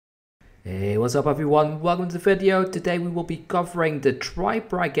Hey, what's up everyone? Welcome to the video. Today we will be covering the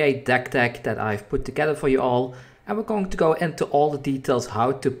Tri-Brigade deck that I've put together for you all. And we're going to go into all the details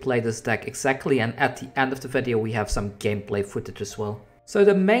how to play this deck exactly, and at the end of the video we have some gameplay footage as well. So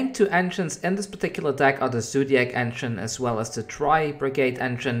the main two engines in this particular deck are the Zoodiac engine as well as the Tri-Brigade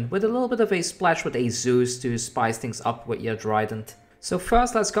engine, with a little bit of a splash with a Zeus to spice things up with your Trident. So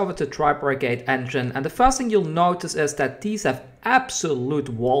first let's cover the Tri-Brigade engine, and the first thing you'll notice is that these have absolute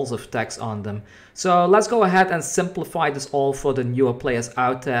walls of text on them. So let's go ahead and simplify this all for the newer players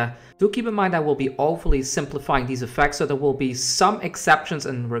out there. Do keep in mind I will be overly simplifying these effects, so there will be some exceptions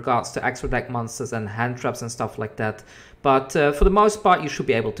in regards to extra deck monsters and hand traps and stuff like that. But for the most part you should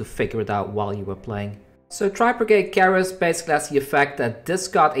be able to figure it out while you were playing. So Tri-Brigade Kerass basically has the effect that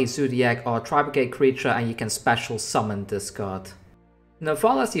discard a Zoodiac or Tri-Brigade creature and you can special summon this card.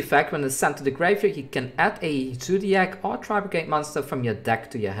 Nervall has the effect when it's sent to the graveyard, you can add a Zoodiac or Tri-Brigade monster from your deck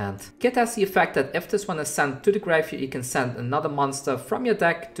to your hand. Kitt has the effect that if this one is sent to the graveyard, you can send another monster from your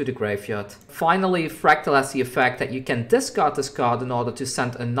deck to the graveyard. Finally, Fraktall has the effect that you can discard this card in order to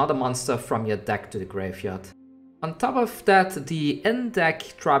send another monster from your deck to the graveyard. On top of that, the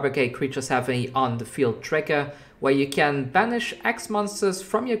in-deck Tri-Brigade creatures have a on-the-field trigger, where you can banish X monsters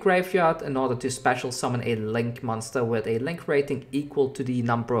from your graveyard in order to special summon a link monster with a link rating equal to the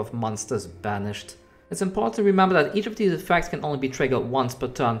number of monsters banished. It's important to remember that each of these effects can only be triggered once per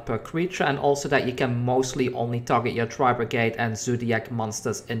turn per creature, and also that you can mostly only target your Tri-Brigade and Zoodiac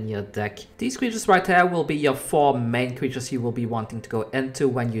monsters in your deck. These creatures right here will be your four main creatures you will be wanting to go into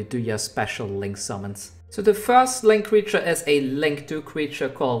when you do your special link summons. So the first link creature is a link 2 creature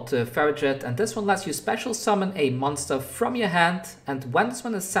called Tribrigade, and this one lets you special summon a monster from your hand, and when this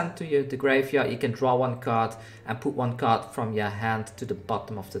one is sent to you, the graveyard, you can draw one card and put one card from your hand to the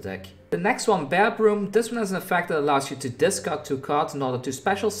bottom of the deck. The next one, Bear Broom, this one has an effect that allows you to discard 2 cards in order to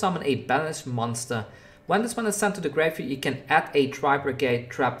special summon a banished monster. When this one is sent to the graveyard, you can add a Tri-Brigade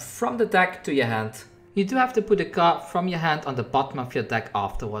trap from the deck to your hand. You do have to put a card from your hand on the bottom of your deck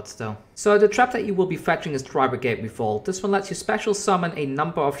afterwards though. So the trap that you will be fetching is Tri-Brigade Revolt. This one lets you special summon a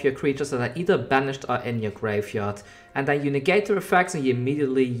number of your creatures that are either banished or in your graveyard. And then you negate their effects and you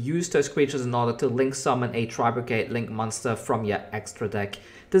immediately use those creatures in order to link summon a Tri-Brigade link monster from your extra deck.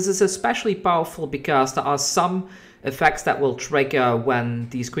 This is especially powerful because there are some effects that will trigger when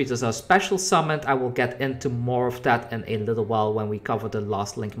these creatures are special summoned. I will get into more of that in a little while when we cover the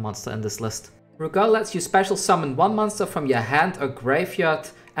last link monster in this list. Regard lets you special summon one monster from your hand or graveyard,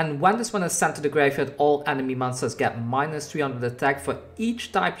 and when this one is sent to the graveyard, all enemy monsters get -300 attack for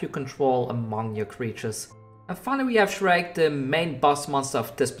each type you control among your creatures. And finally we have Shrek, the main boss monster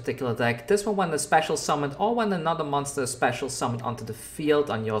of this particular deck. This one, when it's special summoned or when another monster is special summoned onto the field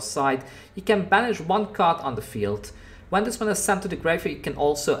on your side, you can banish one card on the field. When this one is sent to the graveyard, you can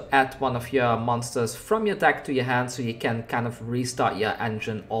also add one of your monsters from your deck to your hand, so you can kind of restart your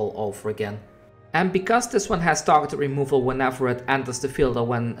engine all over again. And because this one has targeted removal whenever it enters the field or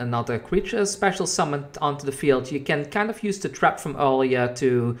when another creature is special summoned onto the field, you can kind of use the trap from earlier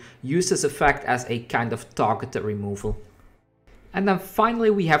to use this effect as a kind of targeted removal. And then finally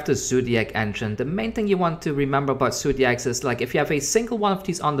we have the Zoodiac engine. The main thing you want to remember about Zoodiacs is, like, if you have a single one of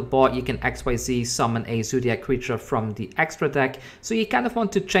these on the board, you can XYZ summon a Zoodiac creature from the extra deck. So you kind of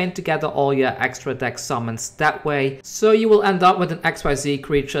want to chain together all your extra deck summons that way. So you will end up with an XYZ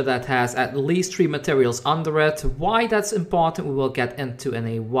creature that has at least 3 materials under it. Why that's important we will get into in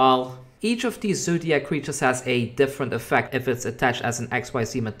a while. Each of these Zoodiac creatures has a different effect if it's attached as an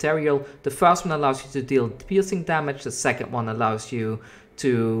XYZ material. The first one allows you to deal piercing damage, the second one allows you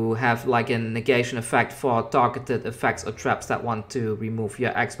to have like a negation effect for targeted effects or traps that want to remove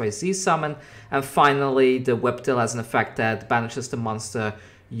your XYZ summon, and finally the Whiptail has an effect that banishes the monster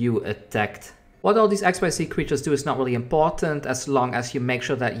you attacked. What all these XYZ creatures do is not really important, as long as you make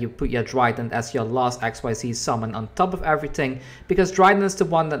sure that you put your Trident as your last XYZ summon on top of everything, because Trident is the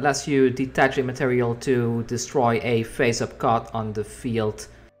one that lets you detach a material to destroy a face-up card on the field.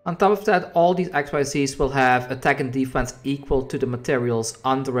 On top of that, all these XYZs will have attack and defense equal to the materials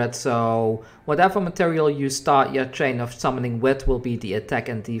under it, so whatever material you start your chain of summoning with will be the attack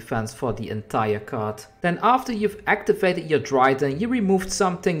and defense for the entire card. Then after you've activated your Trident, you removed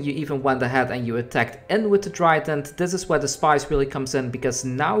something, you even went ahead and you attacked in with the Trident. This is where the spice really comes in, because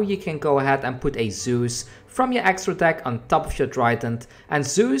now you can go ahead and put a Zeus from your extra deck on top of your Trident. And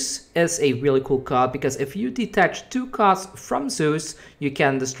Zeus is a really cool card because if you detach 2 cards from Zeus, you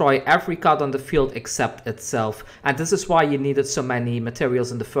can destroy every card on the field except itself. And this is why you needed so many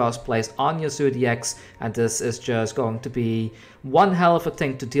materials in the first place on your Zoodiacs, and this is just going to be one hell of a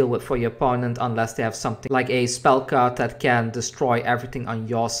thing to deal with for your opponent unless they have something like a spell card that can destroy everything on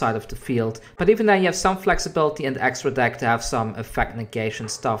your side of the field. But even then you have some flexibility in the extra deck to have some effect negation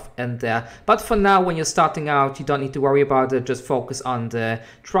stuff in there. But for now, when you're starting out, you don't need to worry about it. Just focus on the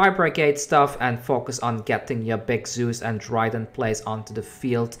Tri-Brigade stuff and focus on getting your big Zeus and Trident plays onto the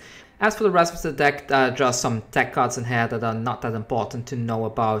field. As for the rest of the deck, there are just some tech cards in here that are not that important to know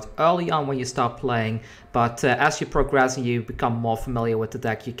about early on when you start playing, but as you progress and you become more familiar with the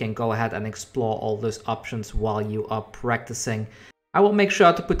deck, you can go ahead and explore all those options while you are practicing. I will make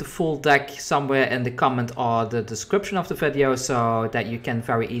sure to put the full deck somewhere in the comment or the description of the video so that you can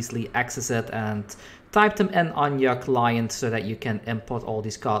very easily access it and type them in on your client so that you can import all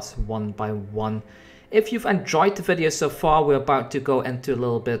these cards one by one. If you've enjoyed the video so far, we're about to go into a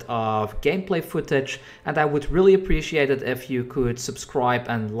little bit of gameplay footage, and I would really appreciate it if you could subscribe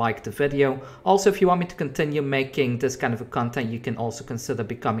and like the video. Also, if you want me to continue making this kind of a content, you can also consider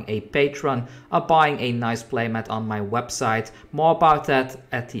becoming a patron or buying a nice playmat on my website. More about that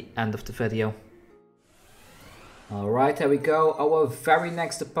at the end of the video. Alright, here we go, our very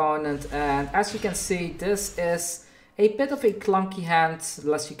next opponent, and as you can see, this is a bit of a clunky hand.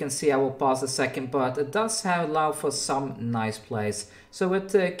 As you can see, I will pause a second, but it does allow for some nice plays. So with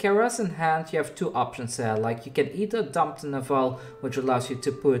the Kerass in hand, you have 2 options here. Like, you can either dump the Nervall, which allows you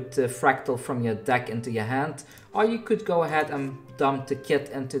to put the Fraktall from your deck into your hand, or you could go ahead and dump the Kitt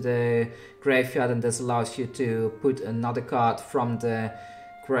into the graveyard, and this allows you to put another card from the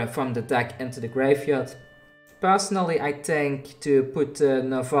deck into the graveyard. Personally, I think to put the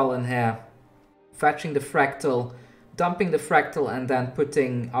Nervall in here, fetching the Fraktall, dumping the Fraktall, and then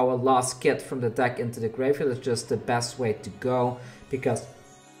putting our last Kitt from the deck into the graveyard is just the best way to go, because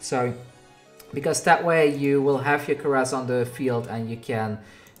that way you will have your Kerass on the field and you can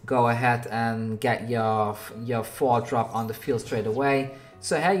go ahead and get your 4-drop on the field straight away.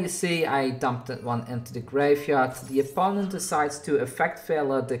 So here you see I dumped that one into the graveyard. The opponent decides to effect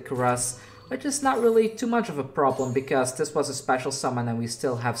failure the Kerass, which is not really too much of a problem because this was a special summon and we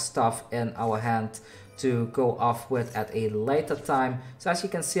still have stuff in our hand to go off with at a later time. So as you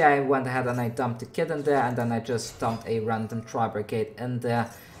can see, I went ahead and I dumped the Kitt in there, and then I just dumped a random Tri-Brigade in there.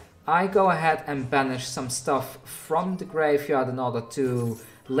 I go ahead and banish some stuff from the graveyard in order to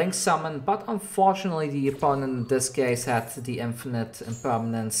link summon, but unfortunately the opponent in this case had the infinite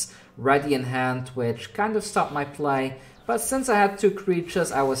impermanence ready in hand, which kind of stopped my play. But since I had 2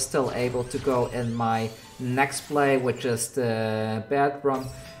 creatures, I was still able to go in my next play, which is the bedroom.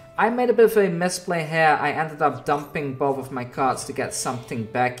 I made a bit of a misplay here. I ended up dumping both of my cards to get something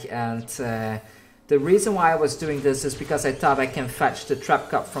back, and the reason why I was doing this is because I thought I can fetch the trap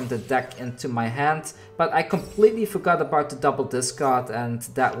card from the deck into my hand, but I completely forgot about the double discard, and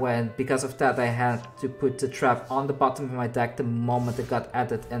that way, because of that, I had to put the trap on the bottom of my deck the moment it got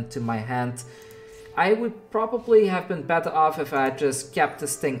added into my hand. I would probably have been better off if I just kept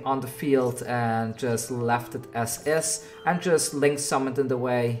this thing on the field and just left it as is and just link summoned in the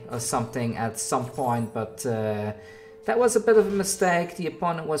way or something at some point, but that was a bit of a mistake. The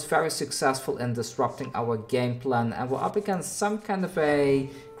opponent was very successful in disrupting our game plan, and we're up against some kind of a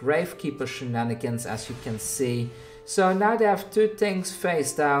Gravekeeper shenanigans, as you can see. So now they have 2 things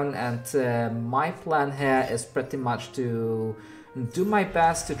face down, and my plan here is pretty much to do my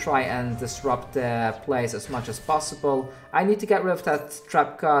best to try and disrupt their plays as much as possible. I need to get rid of that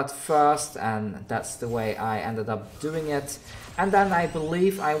trap card first, and that's the way I ended up doing it. And then I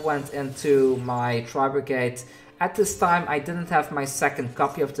believe I went into my Tri-Brigade. At this time I didn't have my second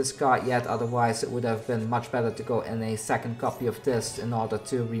copy of this card yet, otherwise it would have been much better to go in a second copy of this in order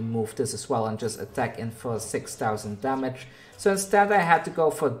to remove this as well and just attack in for 6000 damage. So instead I had to go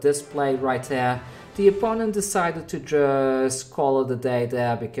for this play right here. The opponent decided to just call it a day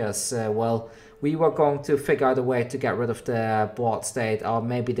there because, well, we were going to figure out a way to get rid of the board state, or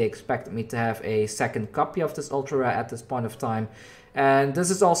maybe they expected me to have a second copy of this ultra rare at this point of time. And this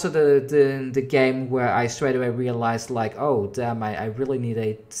is also the game where I straight away realized, like, oh damn, I really need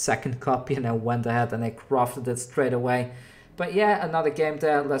a second copy, and I went ahead and I crafted it straight away. But yeah, another game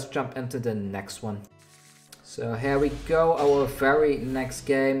there. Let's jump into the next one. So here we go, our very next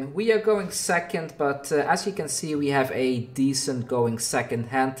game. We are going second, but as you can see, we have a decent going second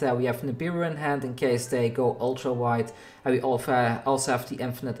hand there. We have Nibiru in hand in case they go ultra wide. And we also have the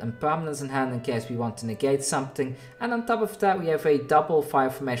infinite impermanence in hand in case we want to negate something. And on top of that, we have a double fire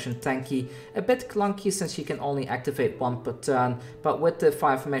formation Tenki. A bit clunky since you can only activate one per turn. But with the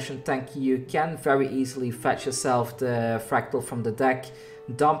fire formation Tenki, you can very easily fetch yourself the Fraktall from the deck.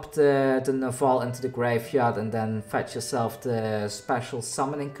 Dump the Nervall into the graveyard and then fetch yourself the special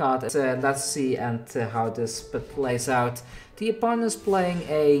summoning card. Let's see how this plays out. The opponent is playing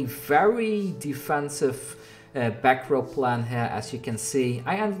a very defensive back row plan here, as you can see.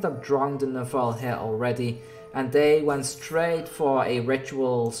 I ended up drawing the Nervall here already, and they went straight for a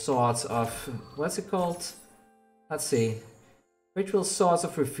ritual sort of, what's it called? Let's see. Ritual Source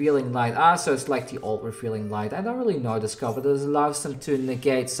of Revealing Light. Ah, so it's like the old Revealing Light. I don't really know this card, but it allows them to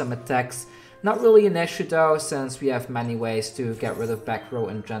negate some attacks. Not really an issue though, since we have many ways to get rid of back row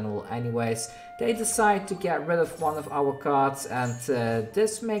in general anyways. They decide to get rid of one of our cards, and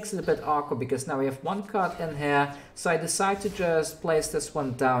this makes it a bit awkward because now we have one card in here. So I decide to just place this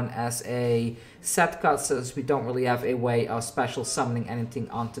one down as a set card since we don't really have a way of special summoning anything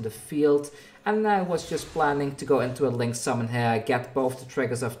onto the field. And I was just planning to go into a link summon here, get both the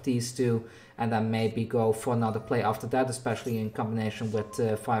triggers of these two, and then maybe go for another play after that, especially in combination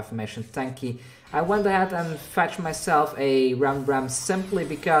with fire formation Tenki. I went ahead and fetched myself a Ramram simply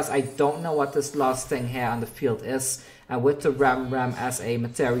because I don't know what this last thing here on the field is. And with the Ramram as a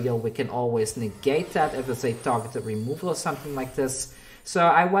material, we can always negate that if it's a targeted removal or something like this. So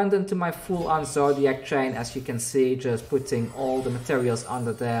I went into my full-on Zoodiac chain, as you can see, just putting all the materials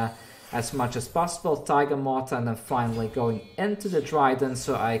under there as much as possible, Tiger Mortar, and then finally going into the Trident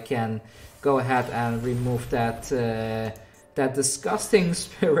so I can go ahead and remove that that disgusting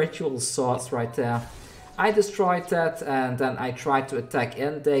spiritual swords right there. I destroyed that, and then I tried to attack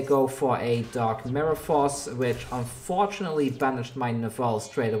in. They go for a Dark Mirror Force, which unfortunately banished my Nervall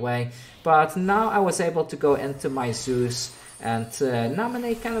straight away. But now I was able to go into my Zeus and now I'm in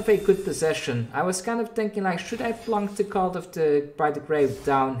a kind of a good position. I was kind of thinking like, should I plunk the card of the By the Grave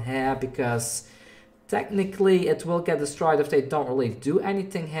down here, because technically it will get destroyed if they don't really do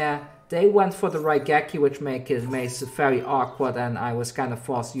anything here. They went for the Raigeki, which makes it very awkward, and I was kind of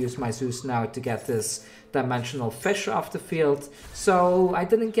forced to use my Zeus now to get this Dimensional Fissure off the field. So I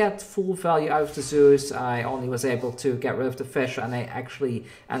didn't get full value out of the Zeus, I only was able to get rid of the Fissure, and I actually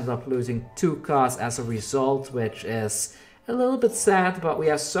ended up losing 2 cards as a result, which is a little bit sad, but we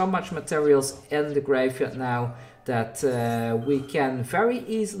have so much materials in the graveyard now that we can very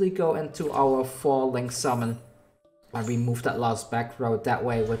easily go into our 4-link summon and remove that last back row that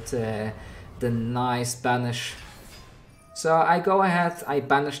way with the nice banish. So I go ahead, I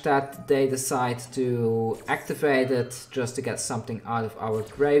banish that, they decide to activate it just to get something out of our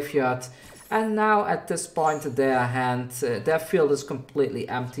graveyard. And now at this point their hand, their field is completely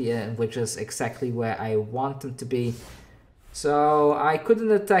empty, which is exactly where I want them to be. So I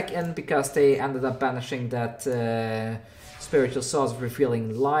couldn't attack in because they ended up banishing that Spiritual Source of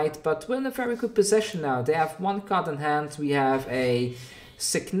Revealing Light, but we're in a very good position now. They have 1 card in hand, we have a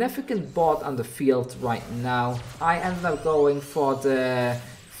significant board on the field right now. I ended up going for the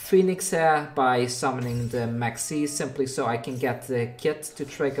Phoenix here by summoning the Maxx simply so I can get the Kitt to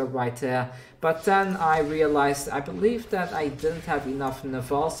trigger right here. But then I realized, I believe that I didn't have enough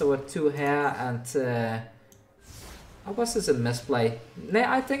Nervall, so with 2 here and or was this a misplay?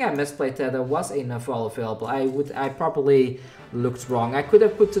 I think I misplayed there. There was a Nervall available. I probably looked wrong. I could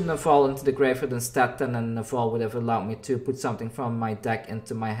have put the Nervall into the graveyard instead, then and Nervall would have allowed me to put something from my deck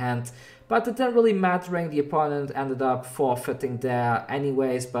into my hand. But it didn't really matter. The opponent ended up forfeiting there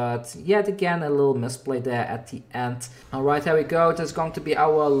anyways. But yet again, a little misplay there at the end. Alright, here we go. This is going to be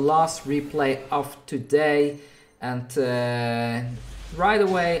our last replay of today. And right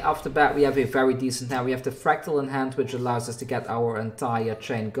away, off the bat, we have a very decent hand. We have the Fraktall in hand, which allows us to get our entire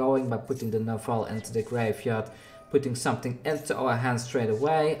chain going by putting the Nervall into the graveyard, putting something into our hand straight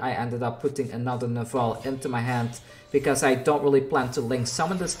away. I ended up putting another Nervall into my hand because I don't really plan to link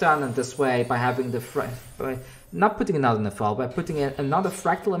summon this turn, and this way, by having the not putting another Nervall, by putting another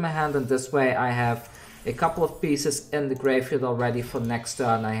Fraktall in my hand, and this way I have a couple of pieces in the graveyard already for next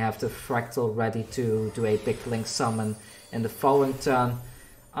turn. I have the Fraktall ready to do a big link summon in the following turn.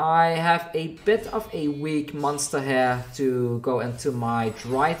 I have a bit of a weak monster here to go into my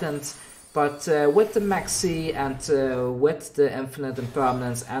Trident, but with the Maxx and with the Infinite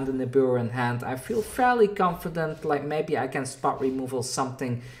Impermanence and the Nibiru in hand, I feel fairly confident, like maybe I can spot removal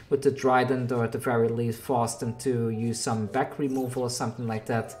something with the Trident, or at the very least force them to use some back removal or something like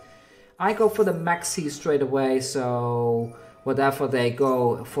that. I go for the Maxx straight away, so whatever they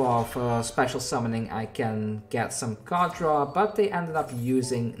go for special summoning, I can get some card draw, but they ended up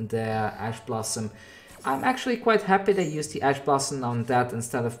using their Ash Blossom. I'm actually quite happy they used the Ash Blossom on that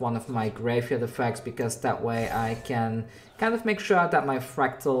instead of one of my graveyard effects, because that way I can kind of make sure that my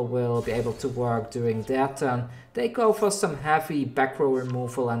Fraktall will be able to work during their turn. They go for some heavy back row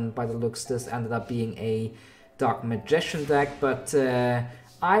removal, and by the looks this ended up being a Dark Magician deck, but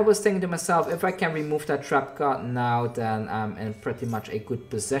I was thinking to myself, if I can remove that trap card now, then I'm in pretty much a good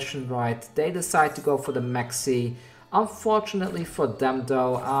position, right? They decide to go for the Maxx. Unfortunately for them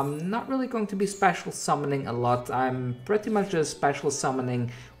though, I'm not really going to be special summoning a lot. I'm pretty much just special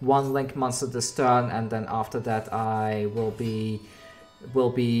summoning one link monster this turn, and then after that I will be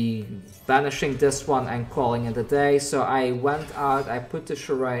banishing this one and calling it a day. So I went out, I put the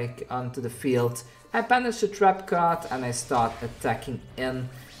Shrike onto the field, I banish the trap card, and I start attacking in.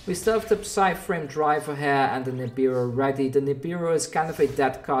 We still have the Psy-Frame Driver here and the Nibiru ready. The Nibiru is kind of a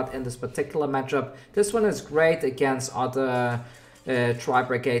dead card in this particular matchup. This one is great against other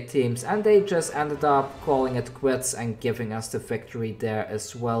Tri-Brigade teams, and they just ended up calling it quits and giving us the victory there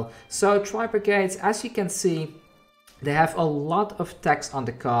as well. So Tri-Brigades, as you can see, they have a lot of text on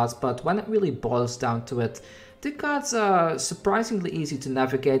the cards, but when it really boils down to it, the cards are surprisingly easy to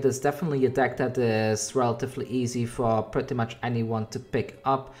navigate. It's definitely a deck that is relatively easy for pretty much anyone to pick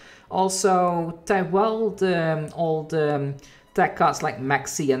up. Also, all the deck cards like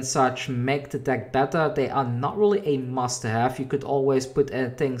Maxx and such make the deck better. They are not really a must-have. You could always put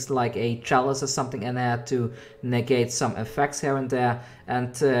things like a Chalice or something in there to negate some effects here and there.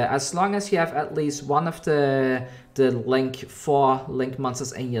 And as long as you have at least one of the four link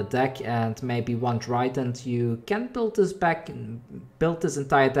monsters in your deck and maybe one Trident, you can build this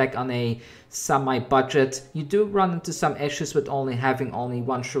entire deck on a semi-budget. You do run into some issues with having only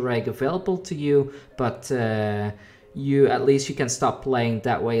one Shrike available to you, but at least you can stop playing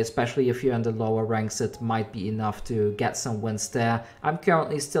that way, especially if you're in the lower ranks. It might be enough to get some wins there. I'm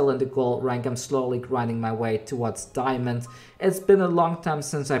currently still in the gold rank. I'm slowly grinding my way towards diamond. It's been a long time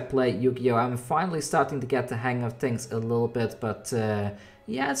since I played Yu-Gi-Oh! I'm finally starting to get the hang of things a little bit, but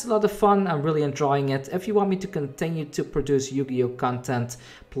yeah, it's a lot of fun. I'm really enjoying it. If you want me to continue to produce Yu-Gi-Oh! Content,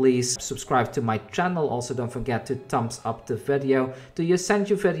 please subscribe to my channel. Also, don't forget to thumbs up the video. The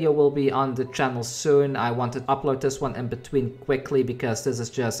Yosenju video will be on the channel soon. I want to upload this one in between quickly because this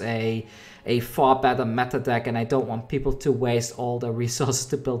is just a far better meta deck, and I don't want people to waste all their resources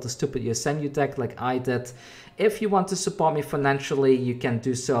to build a stupid Yosenju deck like I did. If you want to support me financially, you can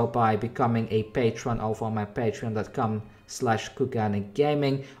do so by becoming a patron over on my patreon.com/Kugane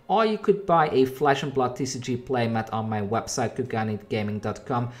Gaming, or you could buy a Flesh and Blood TCG playmat on my website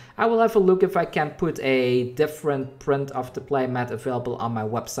KuganeGaming.com. I will have a look if I can put a different print of the playmat available on my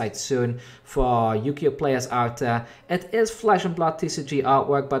website soon for Yu-Gi-Oh! Players out there. It is Flesh and Blood TCG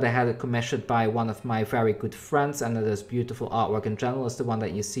artwork, but I had it commissioned by one of my very good friends, and it is beautiful artwork in general. It's the one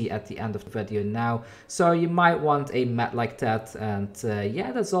that you see at the end of the video now, so you might want a mat like that. And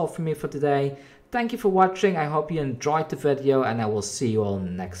yeah, that's all from me for today. Thank you for watching. I hope you enjoyed the video, and I will see you all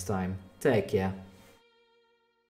next time. Take care.